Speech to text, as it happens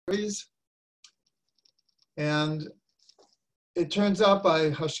series. And it turns out by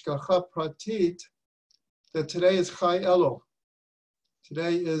Hashgacha Pratit that today is Chai Elul.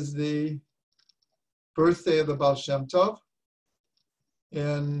 Today is the birthday of the Ba'al Shem Tov.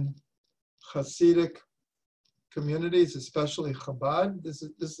 In Hasidic communities, especially Chabad, this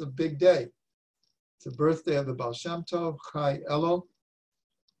is a big day. It's the birthday of the Ba'al Shem Tov, Chai Elul.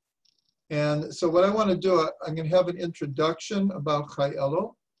 And so what I want to do, I'm going to have an introduction about Chai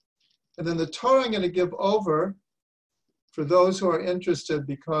Elul. And then the Torah I'm going to give over for those who are interested,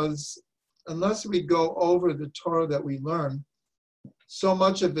 because unless we go over the Torah that we learn, so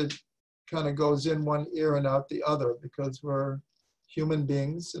much of it kind of goes in one ear and out the other, because we're human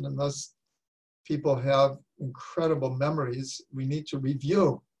beings, and unless people have incredible memories, we need to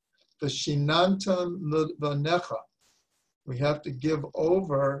review the Shinantam L'Vanecha. We have to give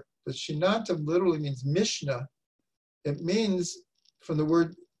over. The Shinantam literally means Mishnah. It means from the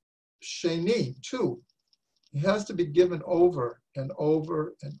word Sheni, two. It has to be given over and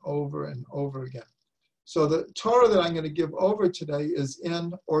over and over and over again. So the Torah that I'm going to give over today is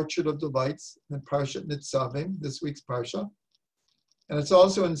in Orchard of Delights, in Parshat Nitzavim, this week's Parsha. And it's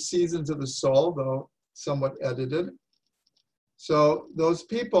also in Seasons of the Soul, though somewhat edited. So those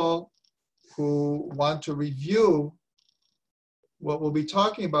people who want to review what we'll be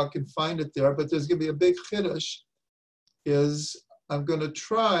talking about can find it there, but there's going to be a big chiddush, is I'm going to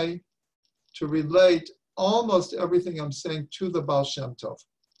try to relate almost everything I'm saying to the Ba'al Shem Tov.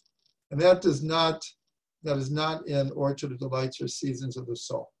 And that is not in Orchard of Delights or Seasons of the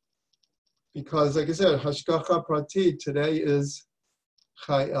Soul. Because, like I said, Hashgacha Pratit today is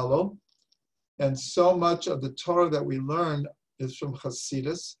Chai Elul, and so much of the Torah that we learn is from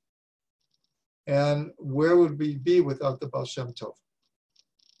Hasidus. And where would we be without the Ba'al Shem Tov?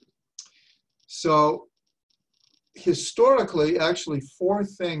 So, historically, actually, four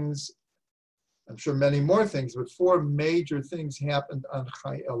things, I'm sure many more things, but four major things happened on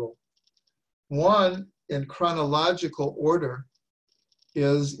Chai Elul. One, in chronological order,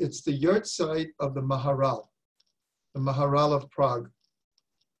 it's the yahrzeit of the Maharal of Prague.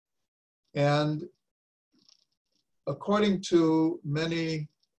 And according to many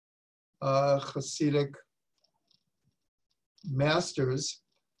Hasidic masters,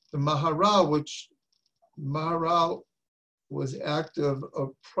 the Maharal was active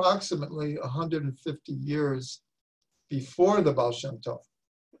approximately 150 years before the Ba'al Shem Tov.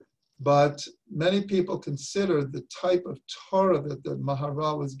 But many people consider the type of Torah that the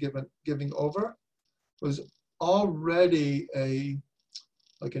Maharal was giving over was already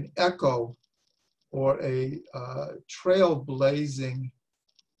like an echo or a trailblazing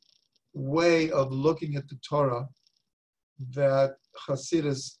way of looking at the Torah that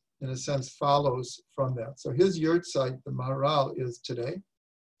Hasidus, in a sense, follows from that. So his yahrzeit, the Maharal, is today.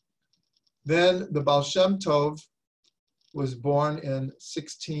 Then the Ba'al Shem Tov was born in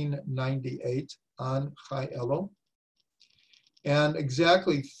 1698 on Chai Elul. And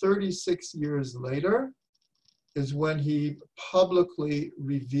exactly 36 years later is when he publicly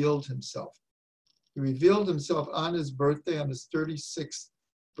revealed himself. He revealed himself on his birthday, on his 36th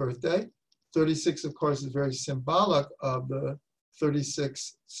birthday. 36, of course, is very symbolic of the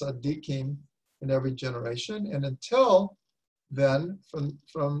 36 tzaddikim in every generation. And until then,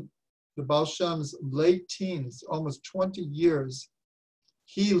 from the Ba'al Shem's late teens, almost 20 years,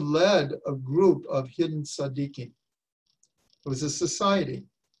 he led a group of hidden tzaddikim. It was a society,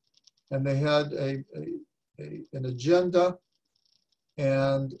 and they had an agenda,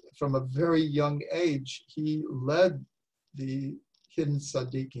 and from a very young age, he led the hidden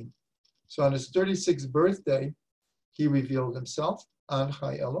tzaddikim. So on his 36th birthday, he revealed himself on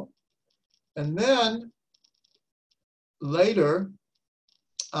Chai Elul. And then later,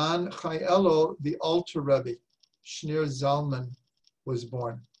 on Chai Elul, the Alter Rebbe, Shneur Zalman, was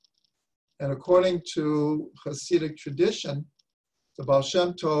born. And according to Hasidic tradition, the Ba'al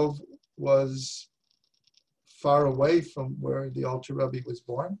Shem Tov was far away from where the Alter Rebbe was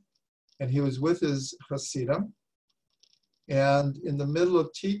born, and he was with his Hasidim. And in the middle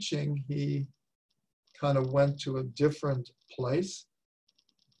of teaching, he kind of went to a different place.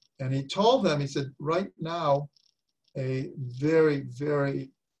 And he told them, he said, right now, a very,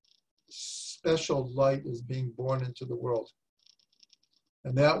 very special light is being born into the world.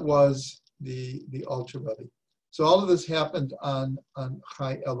 And that was the Alter Rebbe. So all of this happened on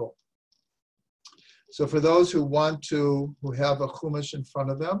Chai Elul. So for those who have a Chumash in front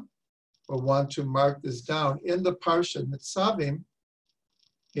of them, or want to mark this down, in the Parsha Nitzavim,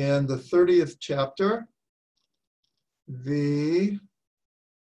 in the 30th chapter, the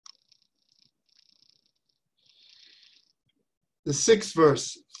 6th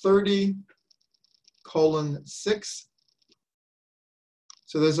verse, 30:6.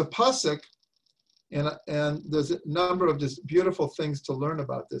 So there's a pasuk, and there's a number of just beautiful things to learn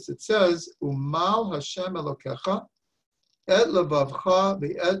about this. It says, Umal Hashem Elokecha, et levavcha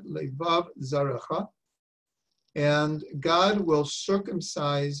ve'et levav zarecha, and God will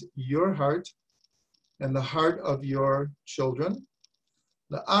circumcise your heart and the heart of your children.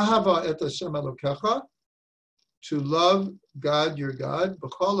 La'ahava et Hashem Elokecha, to love God your God,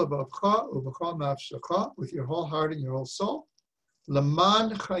 b'chol levavcha u'b'chol nafshecha, with your whole heart and your whole soul.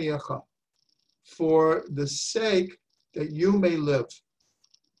 Laman chayecha, for the sake that you may live.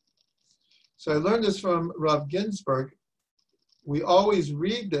 So I learned this from Rav Ginsburg. We always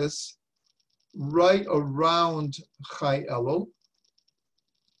read this right around Chai Elul,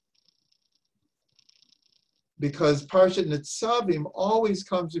 because Parshat Nitzavim always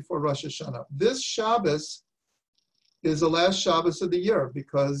comes before Rosh Hashanah. This Shabbos is the last Shabbos of the year,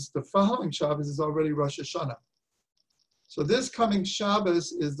 because the following Shabbos is already Rosh Hashanah. So this coming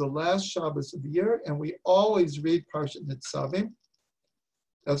Shabbos is the last Shabbos of the year, and we always read Parshat Nitzavim.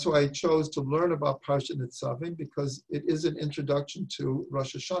 That's why I chose to learn about Parshat Nitzavim, because it is an introduction to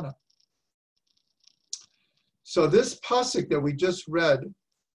Rosh Hashanah. So this pasuk that we just read,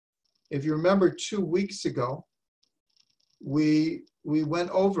 if you remember 2 weeks ago, we went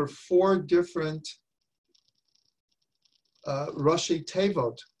over 4 different Rashi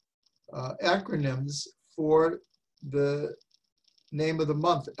Tevot, acronyms for the name of the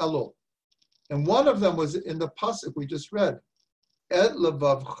month, Elul. And one of them was in the pasuk we just read, Et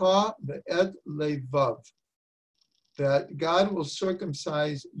levavcha ve'et levav, that God will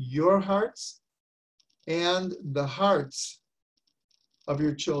circumcise your hearts and the hearts of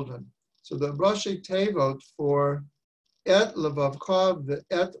your children. So the Rashi Tevot for Et levavcha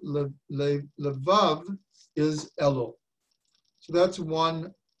ve'et levav is Elul. So that's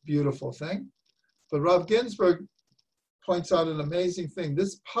one beautiful thing. But Rav Ginsburg points out an amazing thing.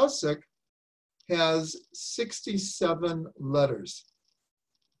 This pasuk has 67 letters.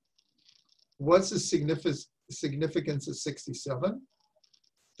 What's the significance of 67?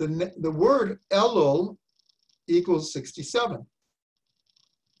 The word Elul equals 67.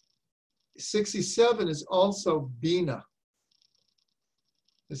 67 is also Bina.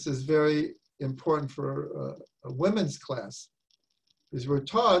 This is very important for a women's class, because we're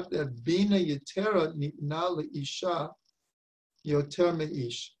taught that Bina Yetera Nitna Le'isha Yoter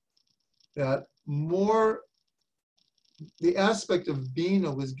Me'ish, that more, the aspect of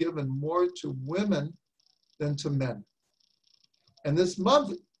Bina was given more to women than to men. And this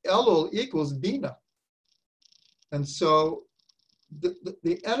month, Elul equals Bina. And so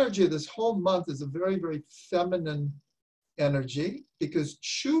the energy of this whole month is a very, very feminine energy, because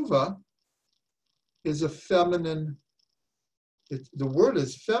tshuva is a feminine, the word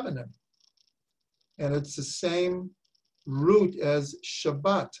is feminine. And it's the same root as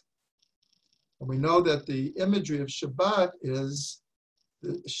Shabbat. And we know that the imagery of Shabbat is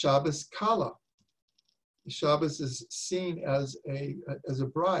the Shabbos Kala. The Shabbos is seen as a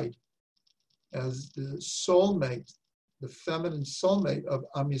bride, as the soulmate, the feminine soulmate of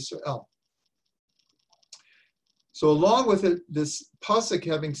Am Yisrael. So along with it, this pasuk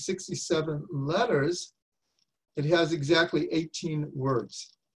having 67 letters, it has exactly 18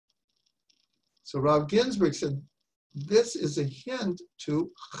 words. So Rav Ginsburg said, this is a hint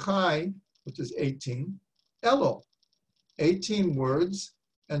to Chai, which is 18, Elul, 18 words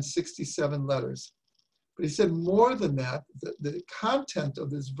and 67 letters. But he said more than that, the content of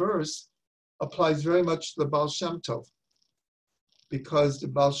this verse applies very much to the Ba'al Shem Tov, because the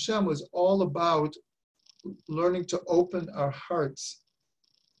Ba'al Shem was all about learning to open our hearts.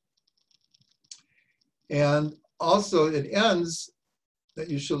 And also it ends that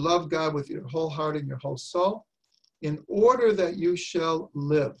you shall love God with your whole heart and your whole soul, in order that you shall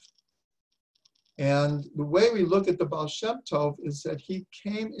live. And the way we look at the Ba'al Shem Tov is that he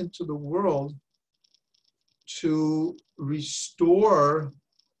came into the world to restore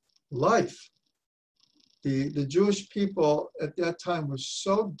life. The Jewish people at that time were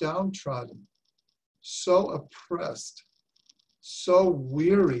so downtrodden, so oppressed, so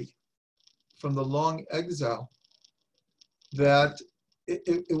weary from the long exile, that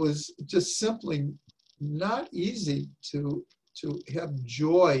it was just simply not easy to have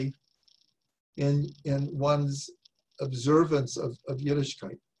joy in one's observance of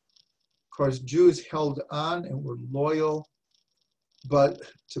Yiddishkeit. Of course, Jews held on and were loyal, but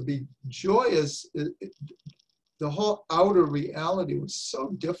to be joyous, the whole outer reality was so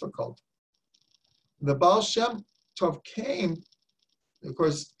difficult. The Ba'al Shem Tov came, of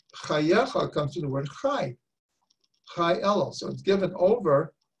course, Chayecha comes from the word Chai, Chai Elul. So it's given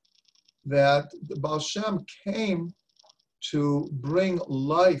over that the Ba'al Shem came to bring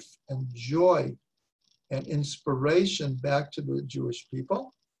life and joy and inspiration back to the Jewish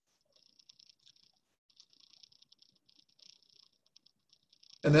people.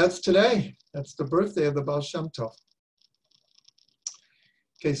 And that's today. That's the birthday of the Ba'al Shem Tov.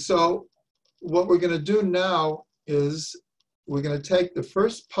 Okay, so what we're going to do now is we're going to take the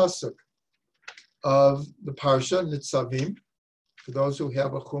first pasuk of the parsha, Nitzavim. For those who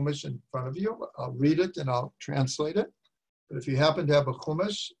have a chumash in front of you, I'll read it and I'll translate it. But if you happen to have a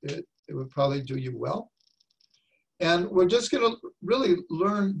chumash, it would probably do you well. And we're just going to really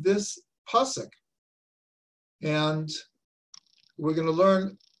learn this pasuk. And we're going to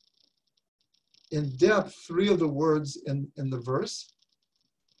learn in depth 3 of the words in the verse.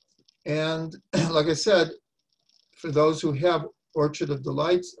 And like I said, for those who have Orchard of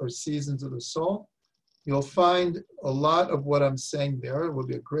Delights or Seasons of the Soul, you'll find a lot of what I'm saying there. It will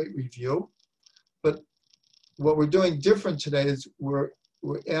be a great review. But what we're doing different today is we're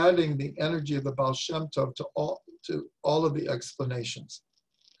adding the energy of the Ba'al Shem Tov to all of the explanations.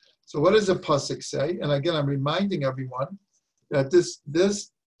 So what does the pasuk say? And again, I'm reminding everyone that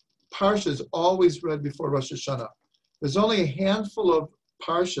this parsha is always read before Rosh Hashanah. There's only a handful of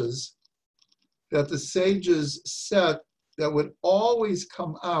parshas that the sages set that would always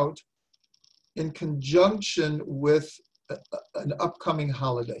come out in conjunction with an upcoming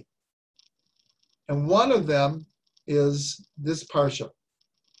holiday. And one of them is this parsha.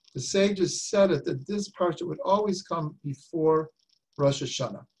 The sages said it that this parsha would always come before Rosh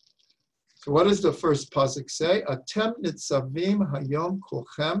Hashanah. So what does the first pasuk say? Atem nitzavim hayom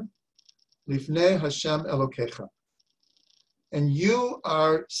kulchem lifnei Hashem Elokecha. And you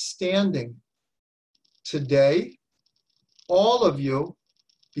are standing today, all of you,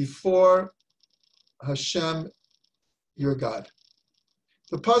 before Hashem, your God.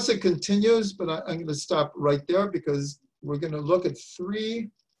 The pasuk continues, but I'm going to stop right there because we're going to look at 3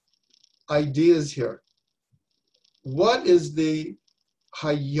 ideas here. What is the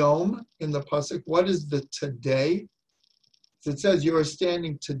hayom in the pasuk? What is the today? So it says you are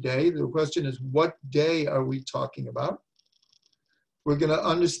standing today. The question is, what day are we talking about? We're going to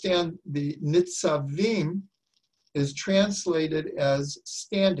understand the Nitzavim is translated as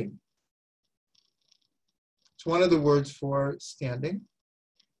standing. It's one of the words for standing.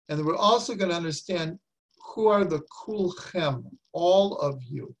 And we're also going to understand who are the kulchem, all of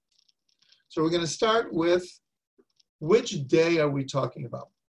you. So we're going to start with which day are we talking about?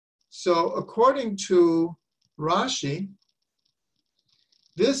 So according to Rashi,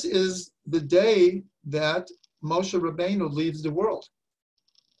 this is the day that Moshe Rabbeinu leaves the world.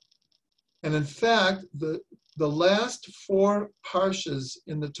 And in fact, the last 4 parshas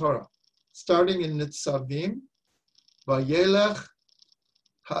in the Torah, starting in Nitzavim, Vayelech,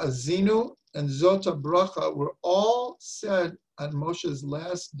 Ha'azinu, and Zot HaBracha, were all said on Moshe's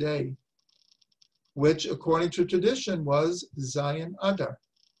last day, which according to tradition was Zayin Adar.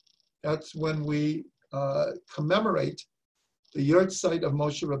 That's when we commemorate the yahrzeit of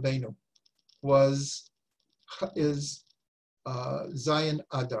Moshe Rabbeinu, is Zayin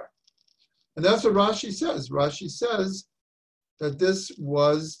Adar. And that's what Rashi says. Rashi says that this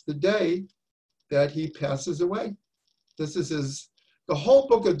was the day that he passes away. This is the whole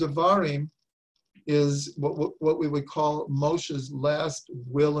book of Devarim is what we would call Moshe's last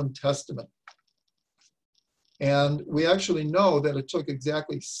will and testament. And we actually know that it took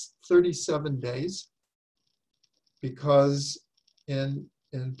exactly 37 days because in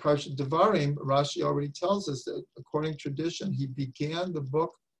Parshat Devarim, Rashi already tells us that according to tradition, he began the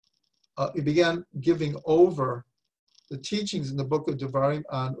book, he began giving over the teachings in the book of Devarim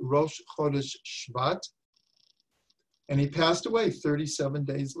on Rosh Chodesh Shvat, and he passed away 37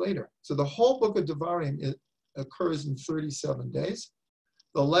 days later. So the whole book of Devarim occurs in 37 days.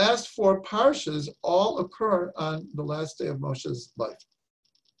 The last 4 parshas all occur on the last day of Moshe's life.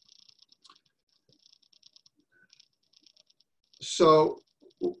 So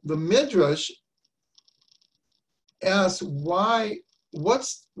the Midrash asks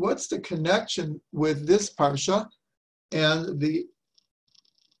what's the connection with this parsha and the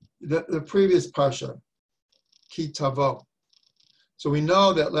previous parsha, Ki Tavo. So we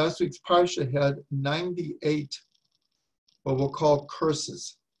know that last week's parsha had 98 what we'll call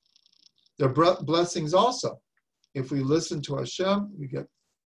curses. They're blessings also. If we listen to Hashem, we get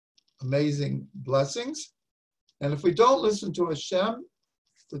amazing blessings. And if we don't listen to Hashem,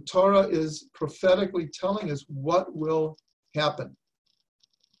 the Torah is prophetically telling us what will happen.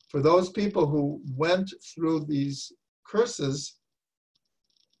 For those people who went through these curses,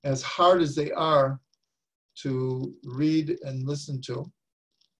 as hard as they are to read and listen to,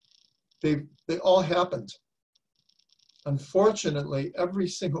 they all happened. Unfortunately, every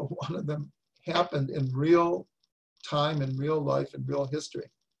single one of them happened in real time, in real life, in real history.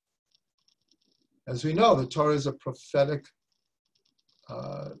 As we know, the Torah is a prophetic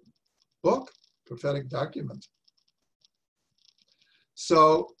book, prophetic document.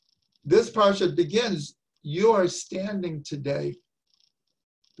 So this parsha begins, you are standing today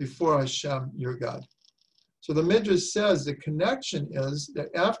before Hashem, your God. So the Midrash says the connection is that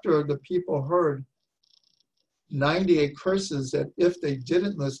after the people heard 98 curses that if they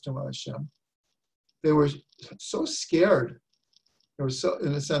didn't listen to Hashem, they were so scared. They were so,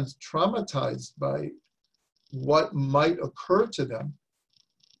 in a sense, traumatized by what might occur to them,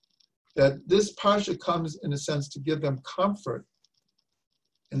 that this parsha comes, in a sense, to give them comfort.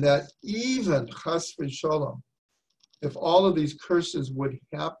 And that even, chas v'sholom, if all of these curses would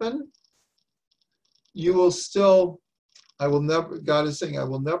happen, you will still, God is saying, I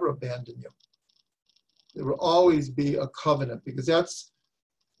will never abandon you. There will always be a covenant, because that's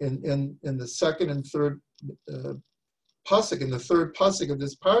in the second and third pasuk, in the third pasuk of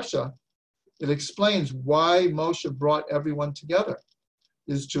this parsha, it explains why Moshe brought everyone together,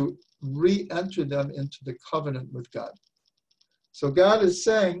 is to re-enter them into the covenant with God. So God is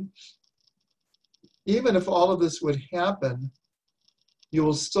saying, even if all of this would happen, you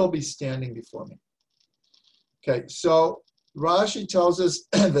will still be standing before me. Okay, so Rashi tells us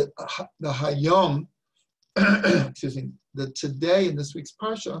that the Hayom, excuse me, that today in this week's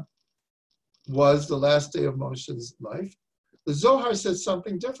Parsha was the last day of Moshe's life. The Zohar says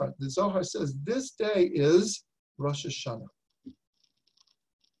something different. The Zohar says this day is Rosh Hashanah.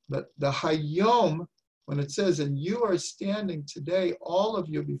 But the Hayom, when it says, and you are standing today, all of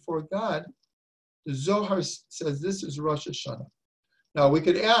you before God, the Zohar says this is Rosh Hashanah. Now we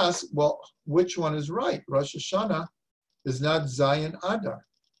could ask, well, which one is right? Rosh Hashanah is not Zion Adar.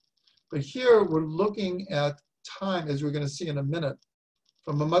 But here we're looking at time, as we're going to see in a minute,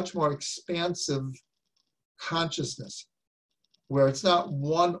 from a much more expansive consciousness, where it's not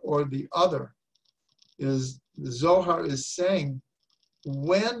one or the other. The Zohar is saying,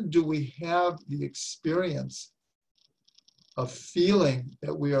 when do we have the experience of feeling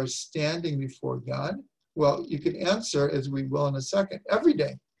that we are standing before God? Well, you can answer, as we will in a second, every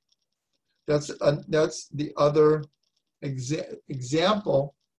day. That's the other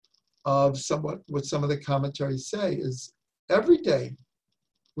example of what some of the commentaries say is every day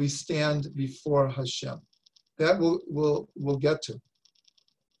we stand before Hashem. That we'll get to.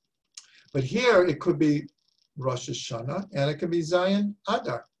 But here it could be Rosh Hashanah, and it can be Zion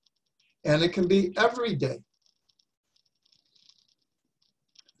Adar, and it can be every day.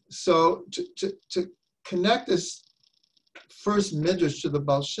 So to connect this first midrash to the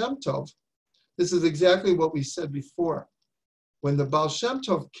Ba'al Shem Tov, this is exactly what we said before. When the Ba'al Shem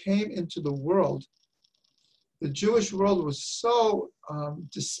Tov came into the world, the Jewish world was so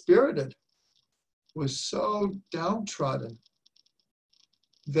dispirited, was so downtrodden,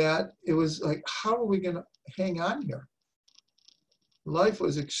 that it was like, how are we going to hang on here? Life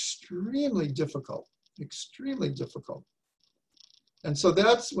was extremely difficult, extremely difficult. And so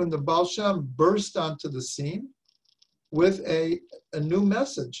that's when the Ba'al Shem burst onto the scene with a new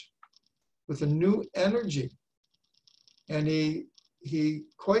message, with a new energy. And he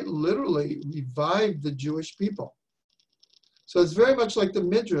quite literally revived the Jewish people. So it's very much like the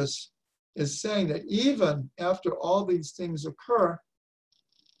Midrash is saying that even after all these things occur,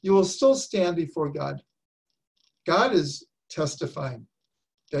 you will still stand before God. God is testifying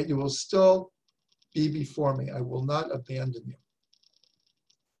that you will still be before me. I will not abandon you.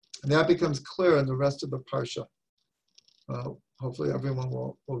 And that becomes clear in the rest of the Parsha. Hopefully everyone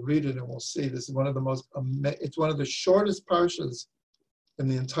will read it and will see. This is one of the most, it's one of the shortest Parshas in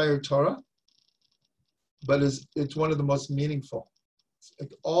the entire Torah, but it's one of the most meaningful.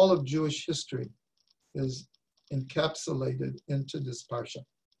 Like all of Jewish history is encapsulated into this Parsha.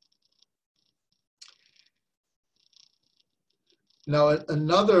 Now,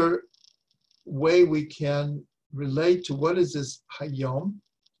 another way we can relate to what is this Hayom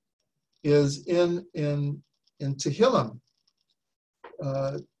is in Tehillim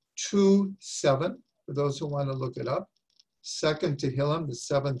 2:7, for those who want to look it up. Second Tehillim, the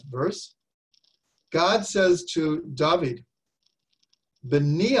 7th verse. God says to David,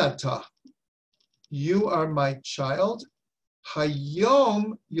 B'niata, you are my child.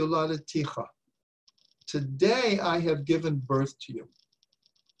 Hayom yoladeticha. Today I have given birth to you.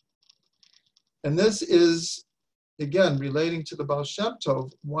 And this is, again, relating to the Ba'al Shem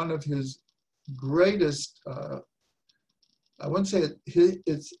Tov, one of his greatest, I wouldn't say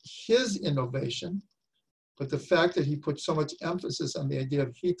it's his innovation, but the fact that he put so much emphasis on the idea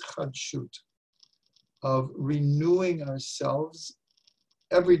of hitchadshut, of renewing ourselves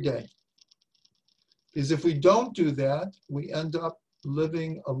every day. Because if we don't do that, we end up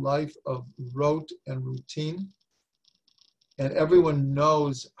living a life of rote and routine. And everyone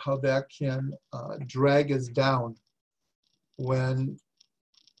knows how that can drag us down when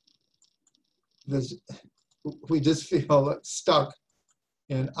we just feel stuck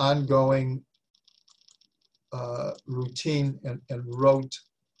in ongoing routine and rote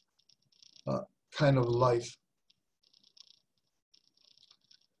kind of life.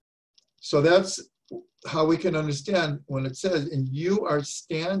 So that's how we can understand when it says, and you are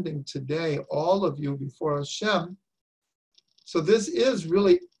standing today, all of you, before Hashem. So this is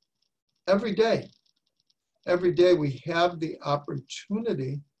really every day. Every day we have the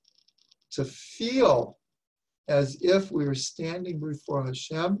opportunity to feel as if we are standing before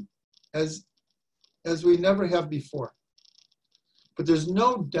Hashem as we never have before. But there's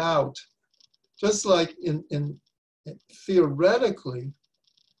no doubt, just like in theoretically,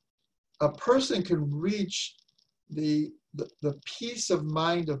 a person can reach the peace of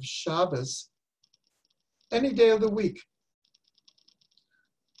mind of Shabbos any day of the week.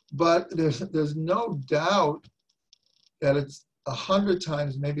 But there's no doubt that it's 100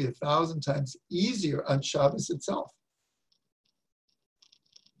 times, maybe 1,000 times easier on Shabbos itself.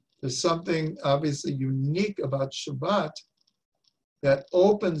 There's something obviously unique about Shabbat that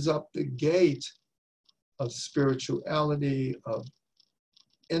opens up the gate of spirituality, of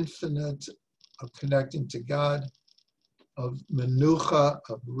infinite, of connecting to God, of menucha,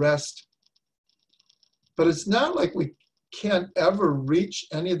 of rest. But it's not like we can't ever reach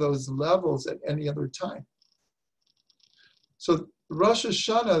any of those levels at any other time. So Rosh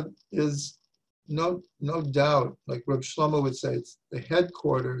Hashanah is no doubt, like Reb Shlomo would say, it's the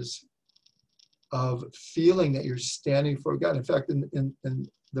headquarters of feeling that you're standing for God. In fact, in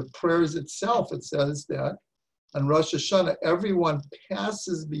the prayers itself, it says that on Rosh Hashanah, everyone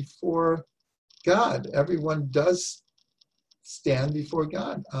passes before God. Everyone does stand before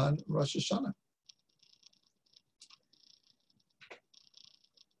God on Rosh Hashanah.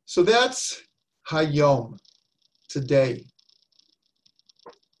 So that's Hayom, today.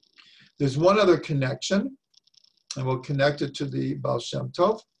 There's one other connection, and we'll connect it to the Ba'al Shem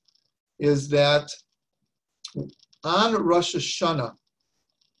Tov, is that on Rosh Hashanah,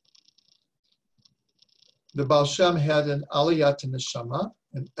 the Ba'al Shem had an aliyat neshama,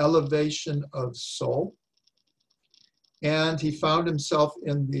 an elevation of soul, and he found himself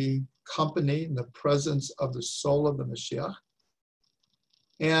in the company, in the presence of the soul of the Mashiach.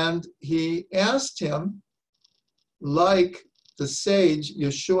 And he asked him, like the sage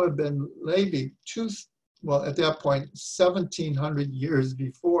Yeshua ben Levi, at that point, 1,700 years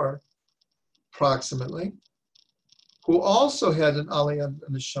before, approximately, who also had an aliyah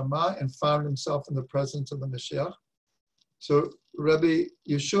neshama and found himself in the presence of the Mashiach. So Rabbi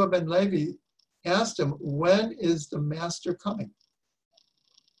Yeshua ben Levi asked him, when is the master coming?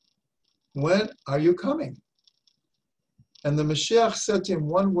 When are you coming? And the Mashiach said to him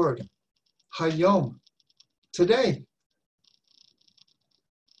one word, Hayom, today.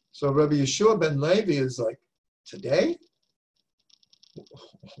 So Rabbi Yeshua ben Levi is like, today?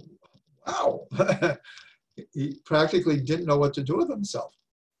 Wow. He practically didn't know what to do with himself.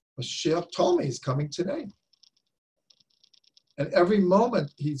 Mashiach told me he's coming today. And every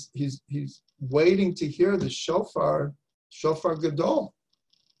moment he's waiting to hear the shofar gadol,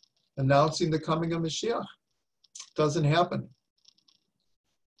 announcing the coming of Mashiach. Doesn't happen.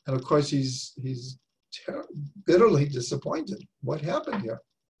 And of course he's bitterly disappointed. What happened here?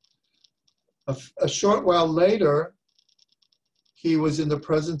 A short while later, he was in the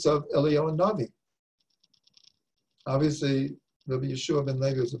presence of Eliyahu Navi. Obviously, Rabbi Yeshua ben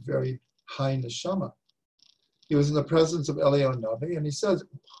Levi was a very high neshama. He was in the presence of Eliyahu Navi, and he says,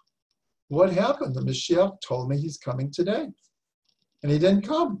 what happened? The Mashiach told me he's coming today. And he didn't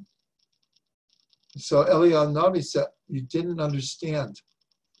come. So Eliyahu Navi said, you didn't understand.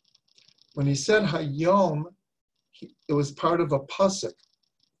 When he said Hayom, it was part of a pasuk.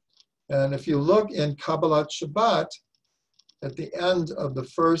 And if you look in Kabbalat Shabbat, at the end of the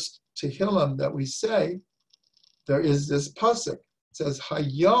first Tehillim that we say, there is this pasuk. It says,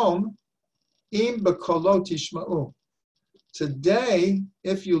 Hayom im b'kolo tishma'u. Today,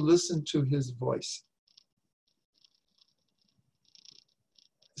 if you listen to his voice.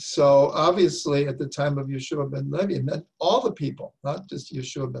 So obviously, at the time of Yeshua ben Levi, it meant all the people, not just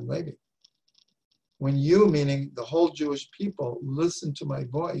Yeshua ben Levi. When you, meaning the whole Jewish people, listen to my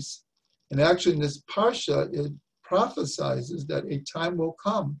voice, and actually in this parsha, it prophesizes that a time will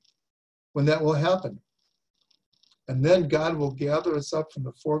come when that will happen. And then God will gather us up from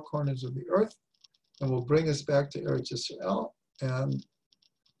the four corners of the earth and will bring us back to Eretz Yisrael, and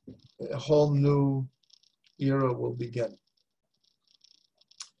a whole new era will begin.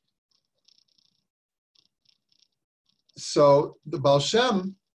 So the Ba'al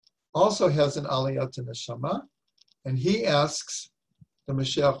Shem also has an Aliyat to Neshama, and he asks the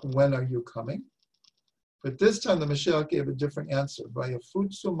Mashiach, when are you coming? But this time the Mashiach gave a different answer.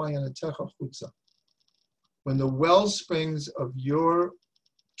 Vayafutzu ma'anetecha chutza. When the well springs of your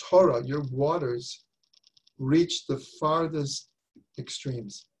Torah, your waters, reach the farthest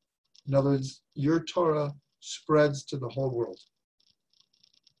extremes. In other words, your Torah spreads to the whole world.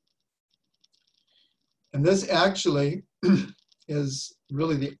 And this actually is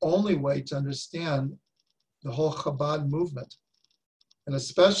really the only way to understand the whole Chabad movement, and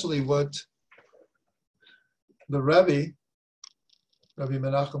especially what the Rebbe, Rabbi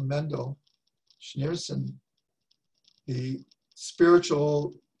Menachem Mendel Schneerson, the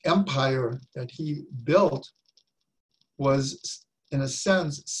spiritual empire that he built, was, in a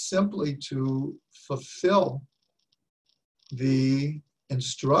sense, simply to fulfill the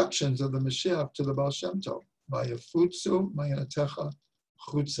instructions of the Mashiach to the Ba'al Shem Tov. Vayafutzu ma'anetecha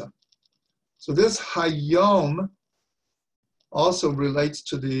chutza. So this Hayom also relates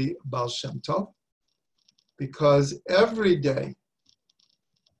to the Ba'al Shem Tov, because every day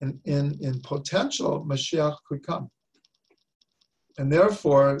in potential, Mashiach could come. And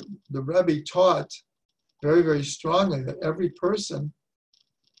therefore, the Rebbe taught very, very strongly that every person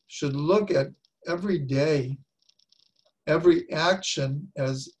should look at every day, every action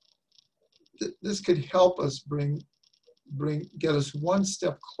as this could help us get us one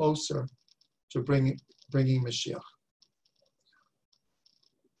step closer to bringing Mashiach.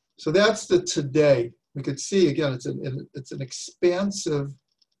 So that's the today. We could see again, it's an expansive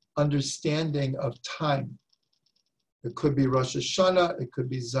understanding of time. It could be Rosh Hashanah, it could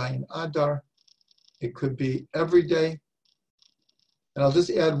be Zayin Adar, it could be every day. And I'll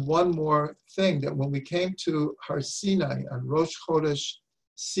just add one more thing, that when we came to Har Sinai on Rosh Chodesh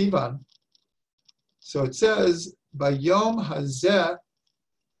Sivan, so it says, Bayom Hazeh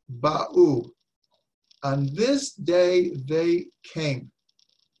Ba'u. On this day they came.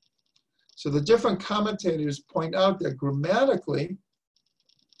 So the different commentators point out that grammatically,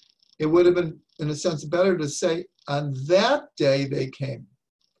 it would have been, in a sense, better to say, on that day they came.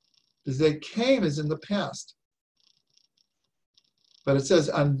 Because they came is in the past. But it says,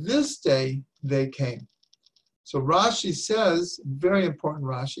 on this day they came. So Rashi says, very important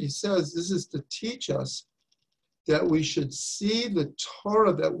Rashi, he says, this is to teach us that we should see the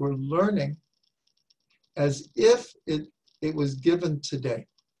Torah that we're learning as if it was given today.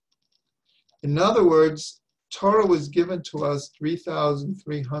 In other words, Torah was given to us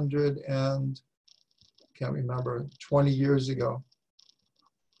 3,300 and, can't remember, 20 years ago.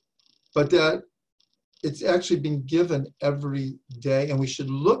 But that it's actually been given every day, and we should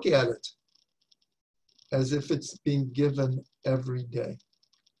look at it as if it's being given every day.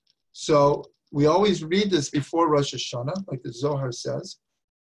 So we always read this before Rosh Hashanah, like the Zohar says,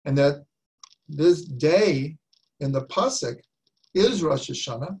 and that this day in the Pasuk is Rosh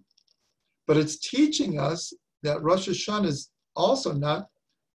Hashanah, but it's teaching us that Rosh Hashanah is also not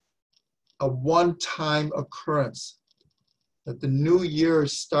a one-time occurrence, that the new year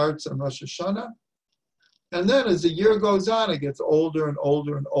starts on Rosh Hashanah, and then as the year goes on, it gets older and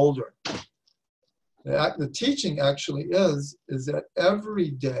older and older. The teaching actually is that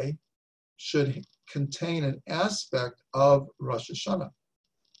every day should contain an aspect of Rosh Hashanah.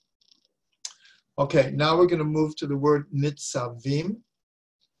 Okay, now we're going to move to the word Nitzavim,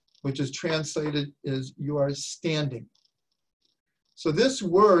 which is translated as you are standing. So this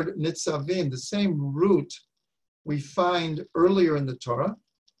word Nitzavim, the same root we find earlier in the Torah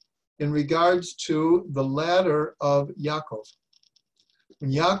in regards to the ladder of Yaakov.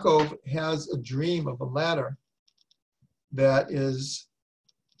 When Yaakov has a dream of a ladder that is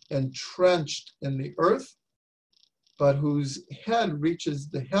entrenched in the earth, but whose head reaches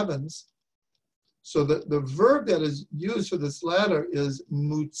the heavens, so the verb that is used for this ladder is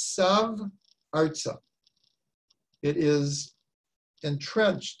mutzav artza. It is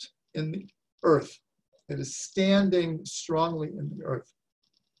entrenched in the earth. It is standing strongly in the earth.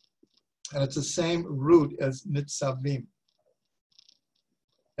 And it's the same root as nitzavim.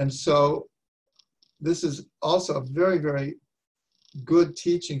 And so this is also a very, very good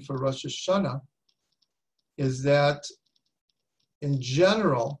teaching for Rosh Hashanah, is that in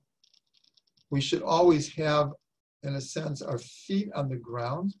general, we should always have, in a sense, our feet on the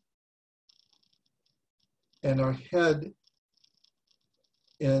ground and our head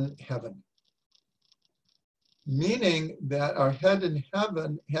in heaven. meaning that our head in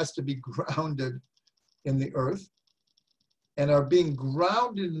heaven has to be grounded in the earth, and our being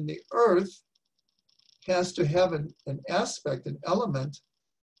grounded in the earth has to have an aspect, an element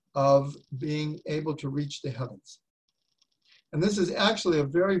of being able to reach the heavens. And this is actually a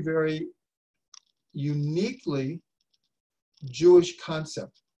very, very uniquely Jewish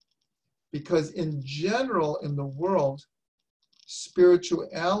concept, because in general in the world,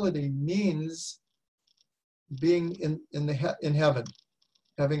 spirituality means being in heaven,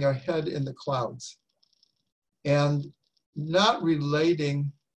 having our head in the clouds, and not relating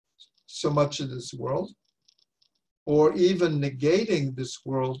so much to this world, or even negating this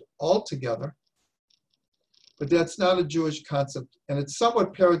world altogether. But that's not a Jewish concept, and it's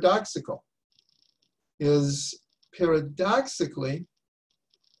somewhat paradoxical. Paradoxically,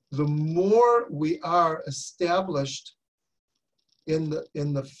 the more we are established in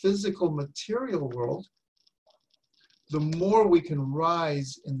the physical material world, the more we can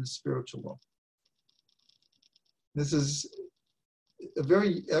rise in the spiritual world. This is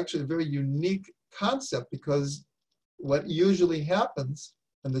actually a very unique concept, because what usually happens,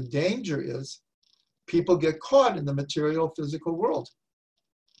 and the danger is, people get caught in the material physical world.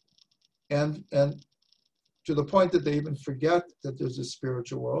 And to the point that they even forget that there's a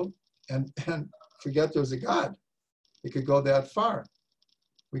spiritual world and forget there's a God. It could go that far.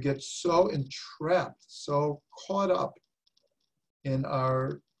 We get so entrapped, so caught up in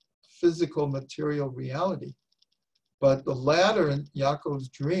our physical material reality. But the ladder in Yaakov's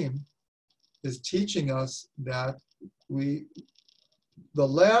dream is teaching us that the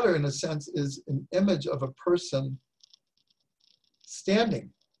ladder, in a sense, is an image of a person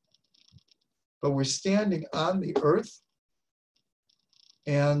standing. But we're standing on the earth,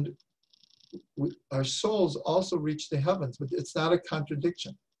 and our souls also reach the heavens, but it's not a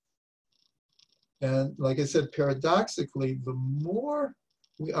contradiction. And like I said, paradoxically, the more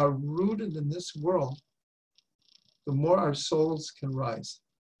we are rooted in this world, the more our souls can rise.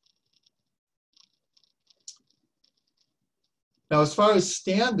 Now, as far as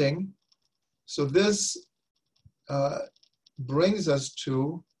standing, so this brings us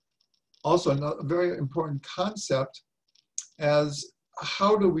to also a very important concept as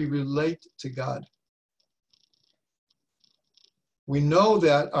how do we relate to God? We know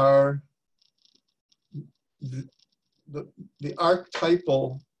that the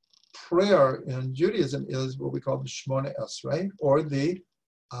archetypal prayer in Judaism is what we call the Shmona Esrei, or the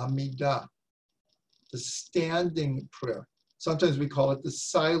Amidah, the standing prayer. Sometimes we call it the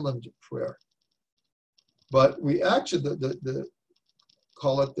silent prayer. But we actually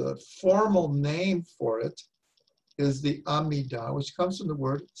call it, the formal name for it is the Amidah, which comes from the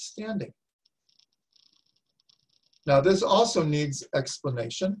word standing. Now, this also needs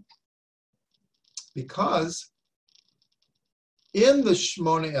explanation, because in the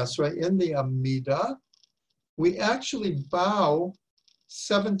Shmona Esrei, in the Amidah, we actually bow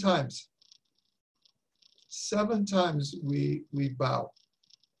 7 times. 7 times we bow.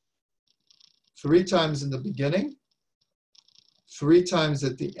 3 times in the beginning, 3 times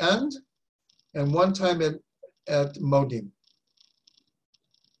at the end, and 1 time at Modim.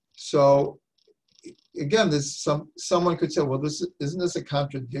 So again, someone could say, well, isn't this a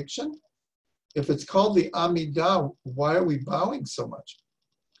contradiction? If it's called the Amidah, why are we bowing so much?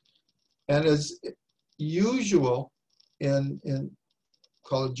 And as usual in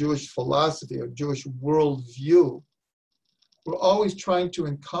call it Jewish philosophy or Jewish worldview, we're always trying to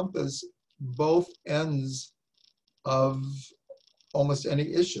encompass both ends of almost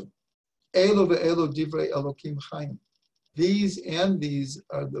any issue. Elu ve'elu divrei Elokim chaim. These and these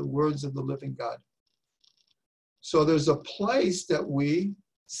are the words of the living God. So there's a place that we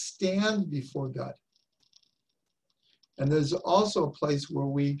stand before God. And there's also a place where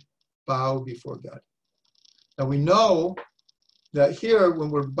we bow before God. Now we know that here, when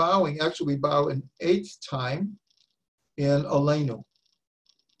we're bowing, actually we bow an 8th time in Aleinu.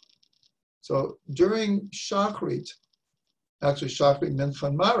 So during Shachrit, actually Shachrit, Mincha,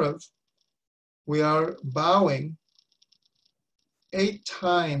 and Marav, we are bowing 8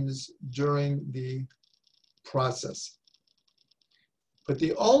 times during the process. But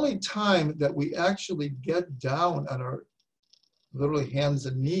the only time that we actually get down on our literally hands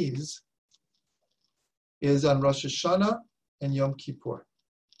and knees is on Rosh Hashanah and Yom Kippur.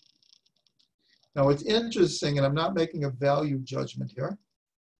 Now, what's interesting, and I'm not making a value judgment here,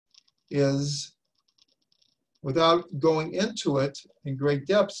 is without going into it in great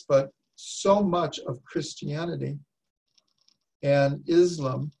depths, but so much of Christianity and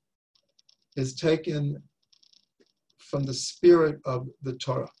Islam is taken from the spirit of the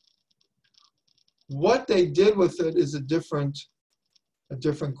Torah. What they did with it is a different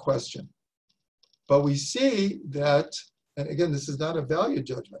question. But we see that, and again, this is not a value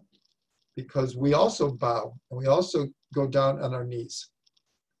judgment, because we also bow and we also go down on our knees.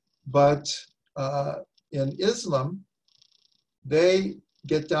 But in Islam, they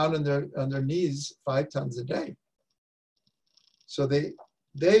get down on their knees 5 times a day. So they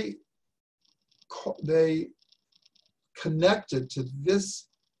connected to this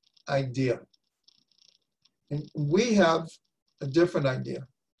idea. And we have a different idea.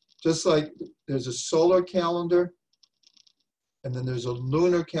 Just like there's a solar calendar, and then there's a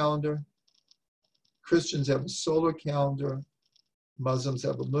lunar calendar. Christians have a solar calendar. Muslims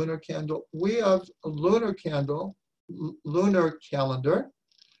have a lunar candle. We have a lunar calendar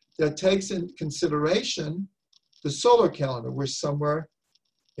that takes in consideration the solar calendar. We're somewhere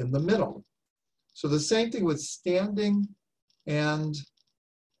in the middle. So the same thing with standing and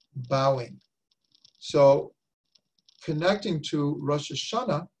bowing. So connecting to Rosh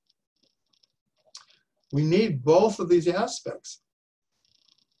Hashanah, we need both of these aspects.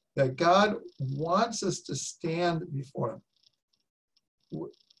 That God wants us to stand before him.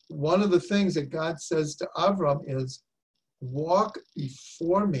 One of the things that God says to Avram is, walk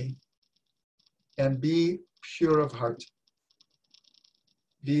before me and be pure of heart.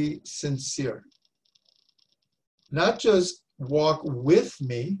 Be sincere. Not just walk with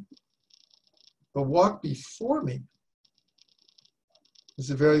me, but walk before me. This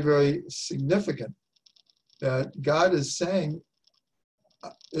is very, very significant that God is saying,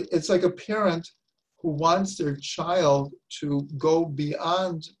 it's like a parent who wants their child to go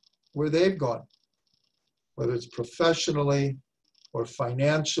beyond where they've gone, whether it's professionally or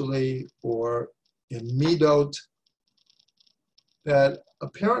financially or in midot, that a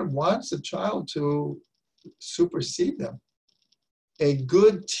parent wants a child to supersede them. A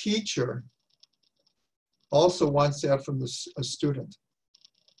good teacher also wants that from a student,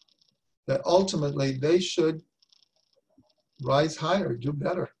 that ultimately they should rise higher, do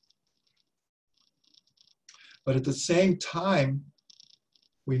better. But at the same time,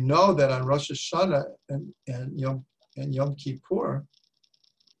 we know that on Rosh Hashanah and Yom Kippur,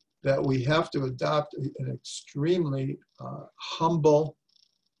 that we have to adopt an extremely humble,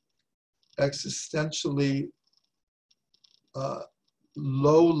 existentially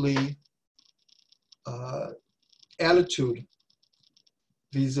lowly attitude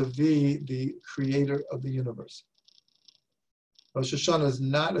vis-a-vis the creator of the universe. Rosh Hashanah is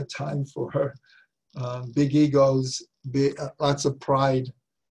not a time for big egos, lots of pride.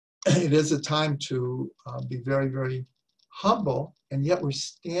 It is a time to be very, very humble, and yet we're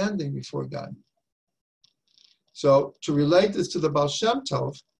standing before God. So to relate this to the Ba'al Shem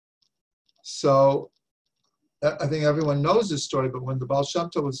Tov, so I think everyone knows this story, but when the Ba'al Shem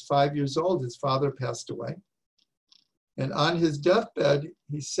Tov was 5 years old, his father passed away. And on his deathbed,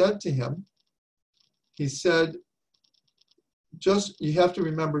 he said to him, just, you have to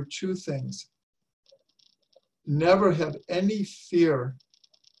remember 2 things. Never have any fear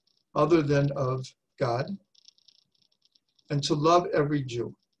other than of God, and to love every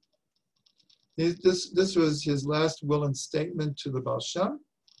Jew. This was his last will and statement to the Ba'al Shem.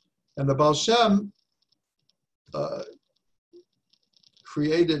 And the Ba'al Shem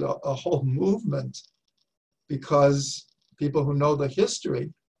created a whole movement, because people who know the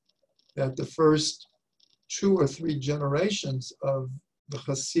history, that the first 2 or 3 generations of the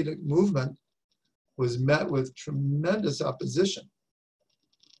Hasidic movement was met with tremendous opposition.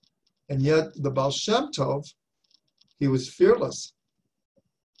 And yet the Ba'al Shem Tov, he was fearless.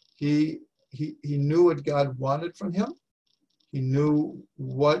 He knew what God wanted from him. He knew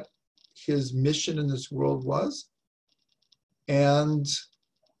what his mission in this world was. And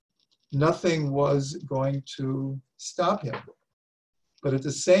nothing was going to stop him. But at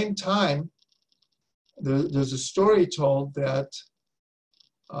the same time, there's a story told that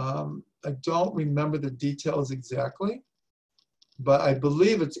I don't remember the details exactly, but I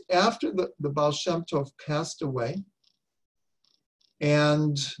believe it's after the Ba'al Shem Tov passed away,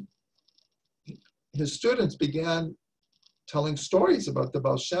 and his students began telling stories about the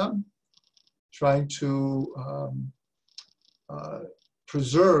Ba'al Shem, trying to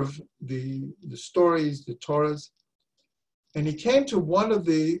preserve the stories, the Torahs. And he came to one of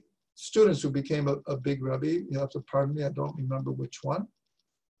the students who became a big Rebbe. You have to pardon me, I don't remember which one.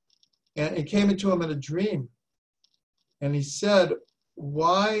 And he came into him in a dream. And he said,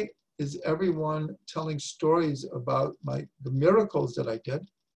 why is everyone telling stories about the miracles that I did?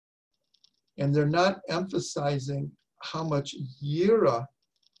 And they're not emphasizing how much yira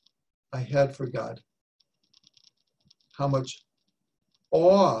I had for God, how much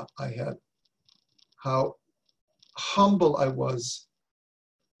awe I had. how humble I was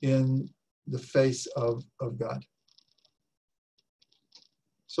in the face of God.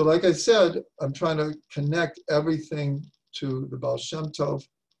 So like I said, I'm trying to connect everything to the Ba'al Shem Tov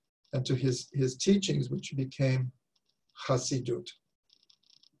and to his teachings, which became Hasidut.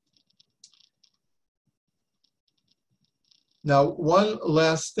 Now, one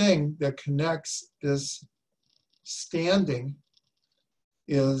last thing that connects this standing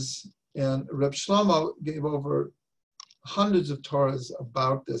is, and Reb Shlomo gave over hundreds of Torahs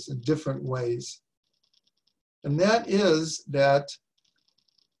about this in different ways, and that is that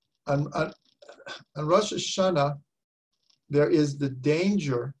on Rosh Hashanah, there is the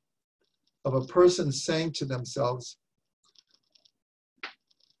danger of a person saying to themselves,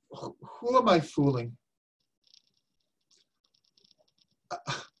 who am I fooling?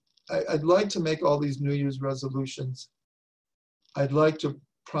 I'd like to make all these New Year's resolutions. I'd like to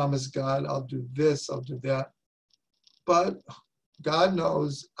promise God I'll do this, I'll do that. But God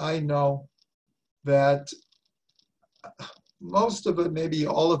knows, I know that most of it, maybe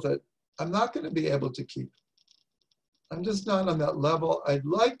all of it, I'm not going to be able to keep. I'm just not on that level. I'd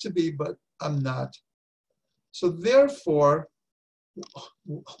like to be, but I'm not. So therefore,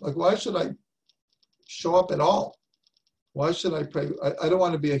 like, why should I show up at all? Why should I pray? I don't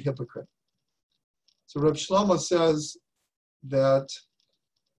want to be a hypocrite. So Reb Shlomo says that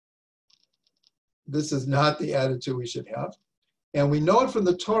this is not the attitude we should have. And we know it from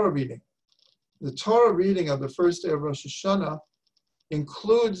the Torah reading. The Torah reading of the first day of Rosh Hashanah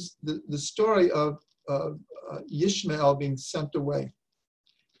includes the story of Yishmael being sent away.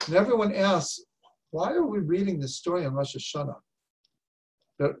 And everyone asks, why are we reading this story on Rosh Hashanah?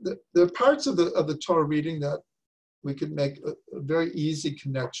 There are parts of the Torah reading that we could make a very easy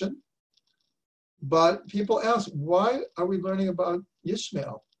connection. But people ask, why are we learning about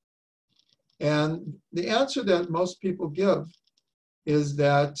Yishmael? And the answer that most people give is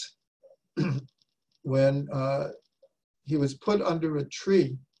that when he was put under a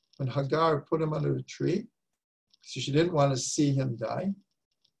tree, when Hagar put him under a tree, so she didn't want to see him die.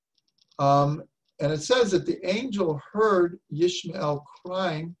 And it says that the angel heard Yishmael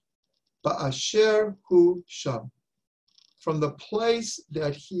crying, Ba'asher hu sham, from the place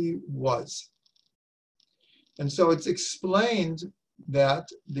that he was. And so it's explained that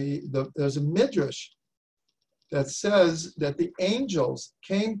there's a midrash that says that the angels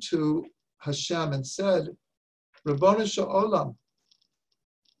came to Hashem and said, Rabbanu Sha'olam,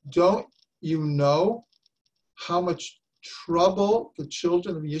 don't you know how much trouble the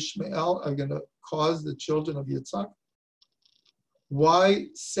children of Yishmael are going to cause the children of Yitzhak? Why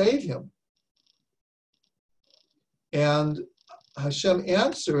save him? And Hashem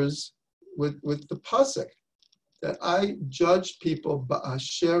answers with the pasuk that I judge people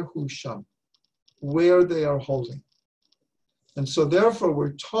ba'asher hu sham, where they are holding. And so therefore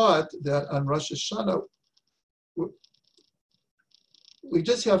we're taught that on Rosh Hashanah, we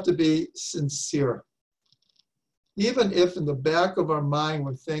just have to be sincere. Even if in the back of our mind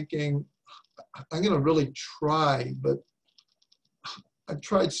we're thinking, I'm going to really try, but I've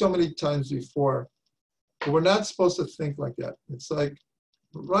tried so many times before. But we're not supposed to think like that. It's like,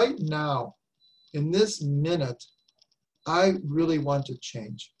 right now, in this minute, I really want to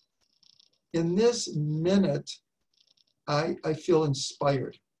change. In this minute, I feel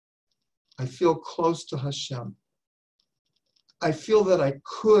inspired. I feel close to Hashem. I feel that I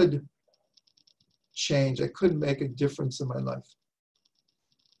could change. I could make a difference in my life.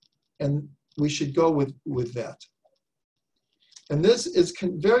 And we should go with that. And this is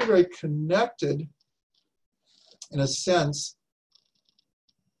very, very connected, in a sense,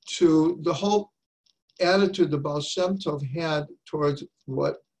 to the whole attitude the Ba'al Shem Tov had towards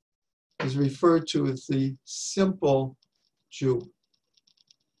what is referred to as the simple Jew.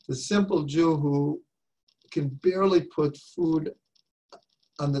 The simple Jew who can barely put food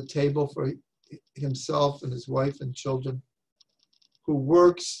on the table for himself and his wife and children, who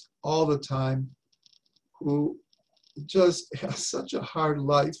works all the time, who just has such a hard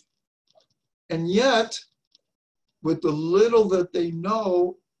life. And yet, with the little that they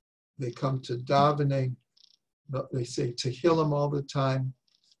know, they come to davening, they say Tehillim all the time.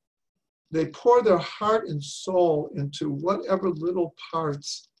 They pour their heart and soul into whatever little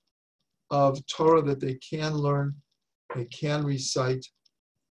parts of Torah that they can learn, they can recite.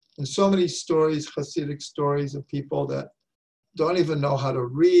 And so many stories, Hasidic stories of people that don't even know how to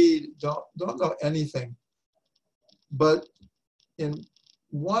read, don't know anything. But in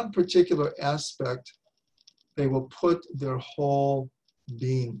one particular aspect, they will put their whole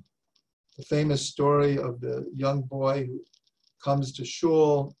being. The famous story of the young boy who comes to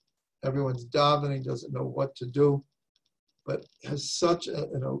shul everyone's davening, doesn't know what to do, but has such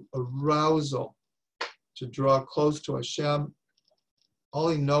an arousal to draw close to Hashem. All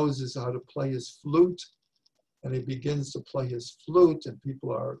he knows is how to play his flute, and he begins to play his flute, and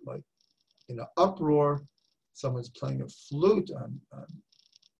people are like in an uproar. Someone's playing a flute on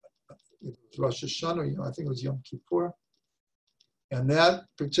Rosh Hashanah, I think it was Yom Kippur. And that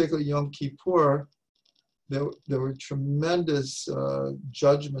particular Yom Kippur, there were tremendous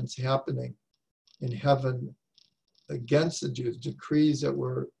judgments happening in heaven against the Jews, decrees that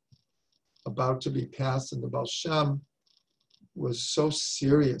were about to be passed, and the Ba'al Shem was so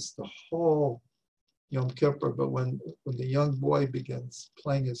serious the whole Yom Kippur. But when the young boy begins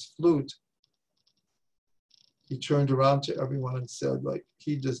playing his flute, he turned around to everyone and said, like,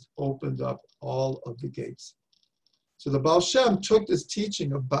 he just opened up all of the gates. So the Ba'al Shem took this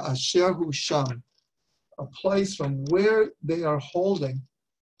teaching of Ba'asher Hu Sham, a place from where they are holding,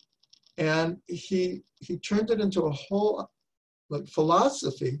 and he turned it into a whole like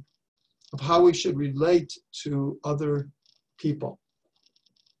philosophy of how we should relate to other people,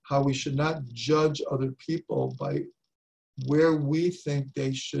 how we should not judge other people by where we think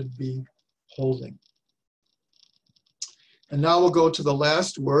they should be holding. And now we'll go to the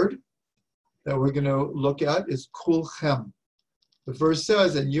last word that we're going to look at is kulchem. The verse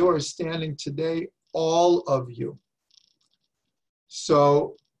says, and you are standing today, all of you.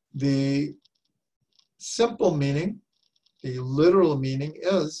 So the simple meaning, the literal meaning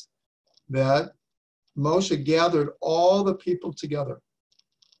is that Moshe gathered all the people together.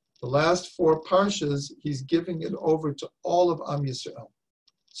 The last 4 parshas, he's giving it over to all of Am Yisrael.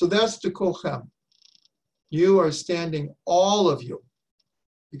 So that's the kulchem. You are standing, all of you,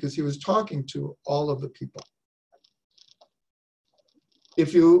 because he was talking to all of the people.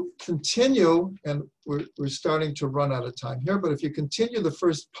 If you continue, and we're starting to run out of time here, but if you continue the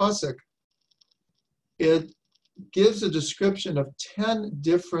first pasuk, it gives a description of 10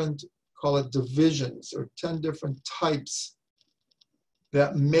 different, call it divisions, or 10 different types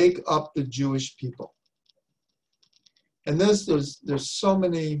that make up the Jewish people. And there's so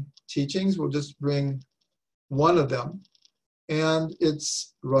many teachings. We'll just bring one of them, and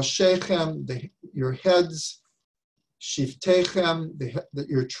it's Roshechem, your heads, Shiftechem,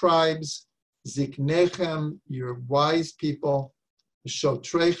 your tribes, Ziknechem, your wise people,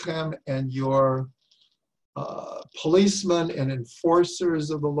 Shotrechem, and your policemen and enforcers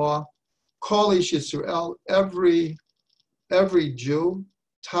of the law, Kol Ish Yisrael, every Jew,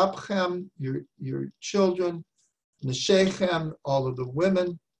 Tapchem, your children, Neshechem, all of the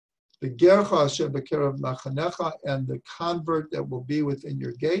women, the Gercha Asher B'Kerev Machanecha, and the convert that will be within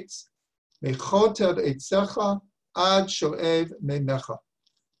your gates, Mechotev Eitzecha Ad Shoev Meimecha,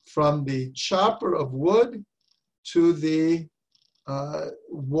 from the chopper of wood to the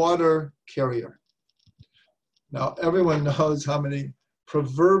water carrier. Now, everyone knows how many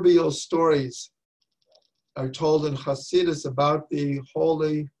proverbial stories are told in Hasidus about the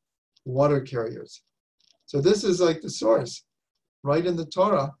holy water carriers. So this is like the source, right in the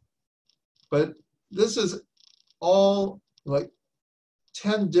Torah. But this is all like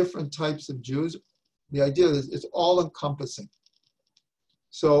 10 different types of Jews. The idea is it's all encompassing.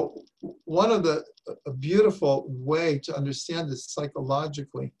 So one of a beautiful way to understand this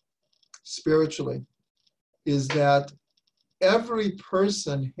psychologically, spiritually, is that every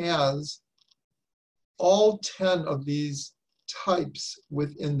person has all 10 of these types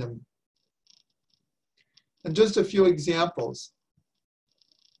within them. And just a few examples.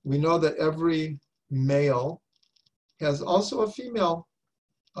 We know that every male has also a female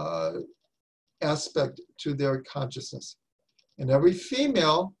aspect to their consciousness. And every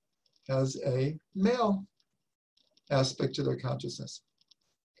female has a male aspect to their consciousness.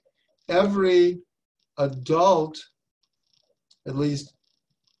 Every adult, at least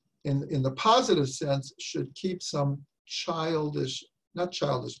in the positive sense, should keep some childish, not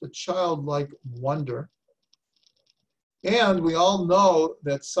childish, but childlike wonder. And we all know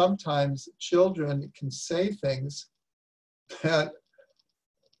that sometimes children can say things that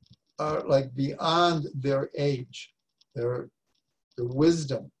are like beyond their age, their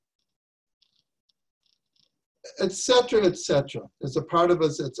wisdom, etc., etc. There's a part of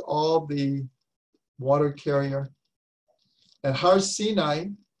us that's all the water carrier. At Har Sinai,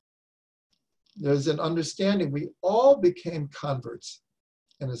 there's an understanding. We all became converts,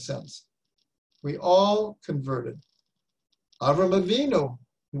 in a sense. We all converted. Avram Avinu,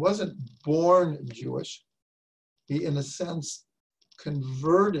 he wasn't born Jewish. He, in a sense,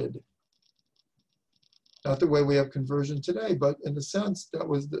 converted. Not the way we have conversion today, but in a sense, that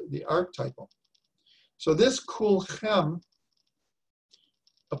was the archetypal. So this kulchem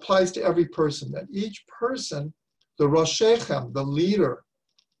applies to every person, that each person, the Roshechem, the leader,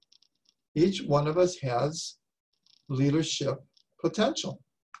 each one of us has leadership potential.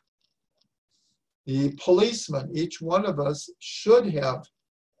 The policeman, each one of us should have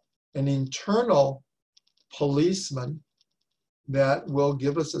an internal policeman that will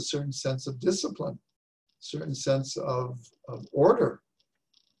give us a certain sense of discipline, certain sense of order.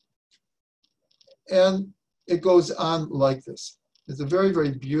 And it goes on like this. It's a very,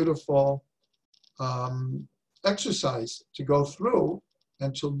 very beautiful exercise to go through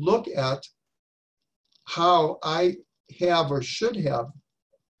and to look at how I have or should have,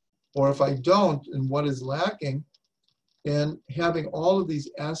 or if I don't, and what is lacking in having all of these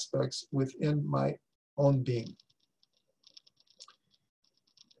aspects within my own being.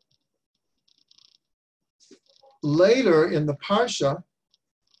 Later in the Parsha,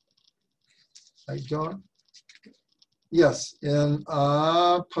 in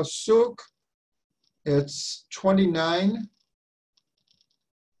Pasuk, it's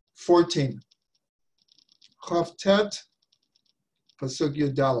 29:14. Chavtet, Pasuk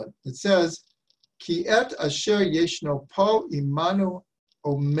Yudalet. It says, Ki et asher yeshno po imanu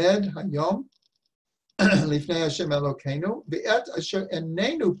omed hayom lifnei Hashem Elokeinu, ve'et asher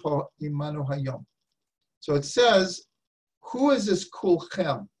enenu po imanu hayom. So it says, who is this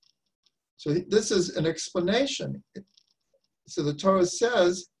kulchem? So this is an explanation. So the Torah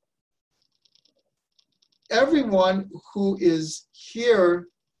says, everyone who is here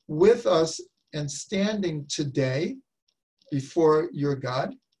with us and standing today before your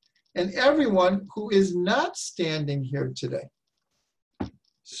God, and everyone who is not standing here today.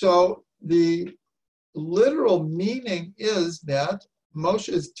 So the literal meaning is that Moshe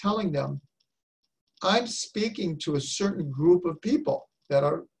is telling them, I'm speaking to a certain group of people that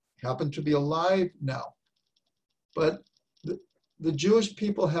happen to be alive now. But the Jewish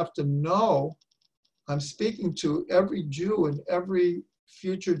people have to know I'm speaking to every Jew in every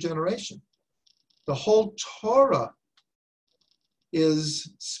future generation. The whole Torah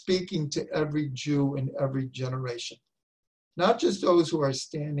is speaking to every Jew in every generation, not just those who are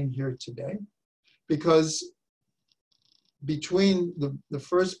standing here today, because between the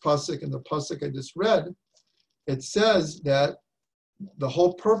first pasuk and the pasuk I just read, it says that the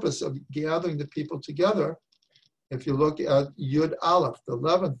whole purpose of gathering the people together, if you look at Yud Aleph, the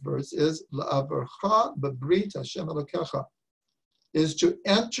 11th verse, is La'avarcha b'brit Hashem Elokecha, is to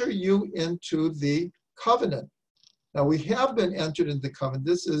enter you into the covenant. Now we have been entered into the covenant.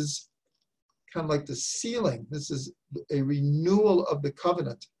 This is kind of like the sealing. This is a renewal of the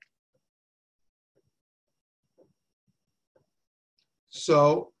covenant.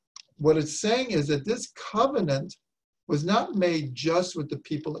 So what it's saying is that this covenant was not made just with the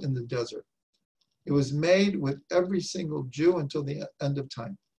people in the desert. It was made with every single Jew until the end of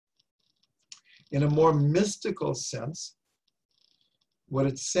time. In a more mystical sense, what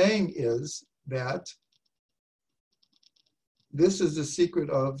it's saying is that this is the secret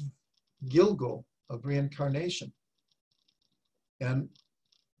of Gilgul, of reincarnation. And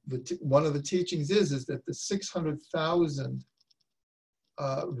one of the teachings is that the 600,000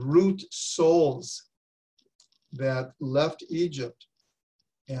 root souls that left Egypt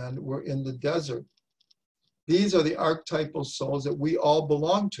and were in the desert, these are the archetypal souls that we all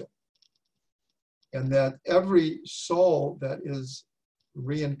belong to. And that every soul that is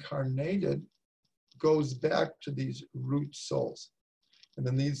reincarnated goes back to these root souls. And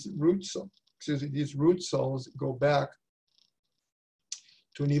then these root souls go back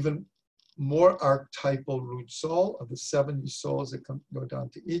to an even more archetypal root soul of the 70 souls that go down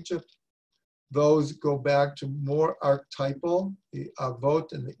to Egypt. Those go back to more archetypal, the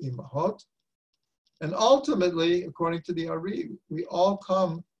Avot and the Imahot. And ultimately, according to the Ari, we all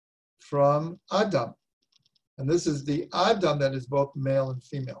come from Adam. And this is the Adam that is both male and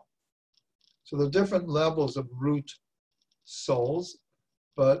female. So there are different levels of root souls.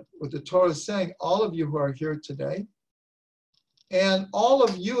 But what the Torah is saying, all of you who are here today, and all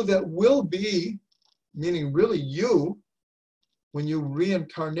of you that will be, meaning really you, when you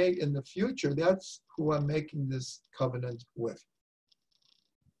reincarnate in the future, that's who I'm making this covenant with.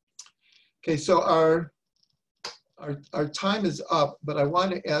 Okay, so our time is up, but I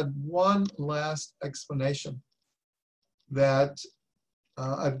want to add one last explanation that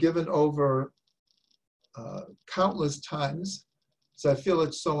I've given over countless times, so I feel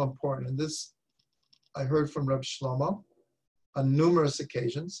it's so important. And this I heard from Reb Shlomo on numerous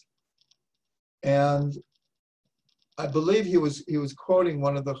occasions, and I believe he was quoting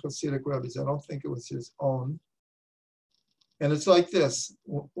one of the Hasidic rabbis. I don't think it was his own. And it's like this.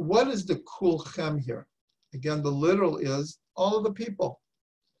 What is the kulchem here? Again, the literal is all of the people.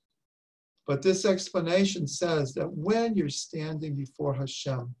 But this explanation says that when you're standing before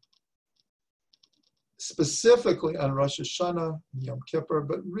Hashem, specifically on Rosh Hashanah, Yom Kippur,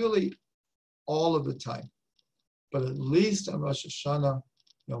 but really all of the time, but at least on Rosh Hashanah,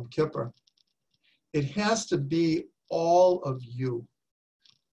 Yom Kippur, it has to be all of you.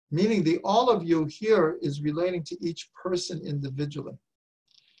 Meaning the all of you here is relating to each person individually.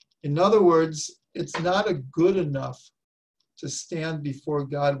 In other words, it's not good enough to stand before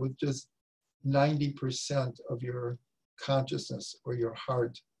God with just 90% of your consciousness or your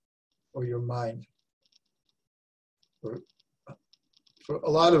heart or your mind. For a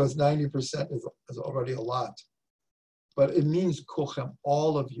lot of us, 90% is already a lot. But it means kulchem,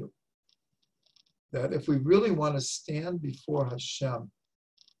 all of you. That if we really want to stand before Hashem,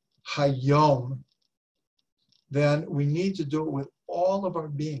 Hayom, then we need to do it with all of our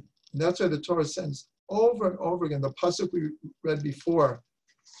being. And that's why the Torah says over and over again, the pasuk we read before,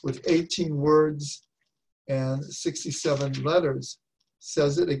 with 18 words and 67 letters,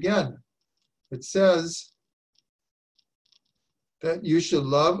 says it again. It says that you should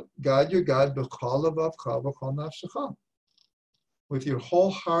love God your God b'chol levavcha v'chol nafshecha, with your whole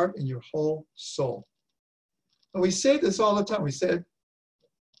heart and your whole soul. And we say this all the time. We say it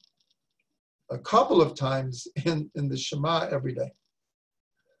a couple of times in the Shema every day.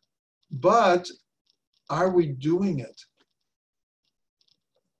 But are we doing it?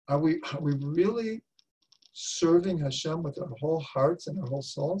 Are we really serving Hashem with our whole hearts and our whole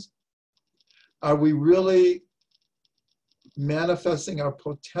souls? Are we really manifesting our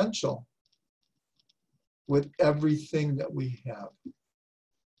potential with everything that we have?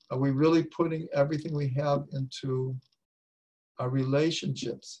 Are we really putting everything we have into our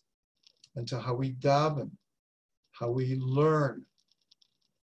relationships, into how we daven, how we learn,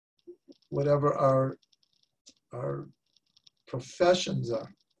 whatever our professions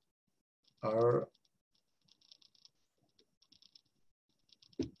are,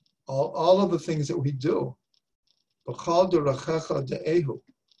 all of the things that we do?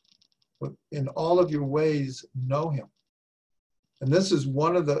 In all of your ways, know him. And this is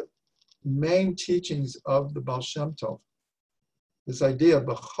one of the main teachings of the Ba'al Shem Tov. This idea,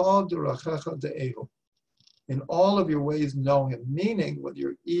 in all of your ways, know him. Meaning, whether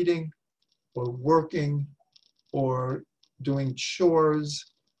you're eating or working or doing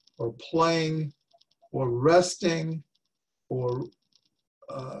chores or playing or resting or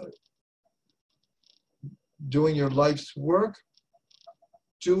doing your life's work,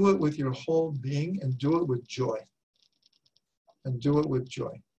 do it with your whole being and do it with joy. And do it with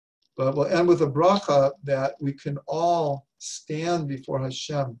joy. But we'll end with a bracha that we can all stand before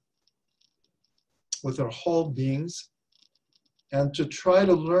Hashem with our whole beings and to try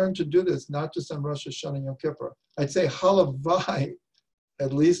to learn to do this, not just on Rosh Hashanah and Yom Kippur. I'd say halavai,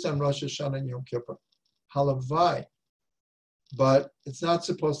 at least on Rosh Hashanah and Yom Kippur. Halavai. But it's not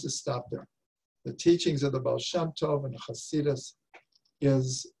supposed to stop there. The teachings of the Ba'al Shem Tov and Hasidus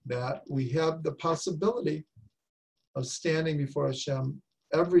is that we have the possibility of standing before Hashem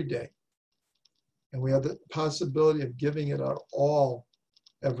every day. And we have the possibility of giving it our all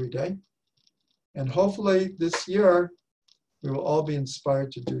every day. And hopefully this year, we will all be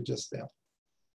inspired to do just that.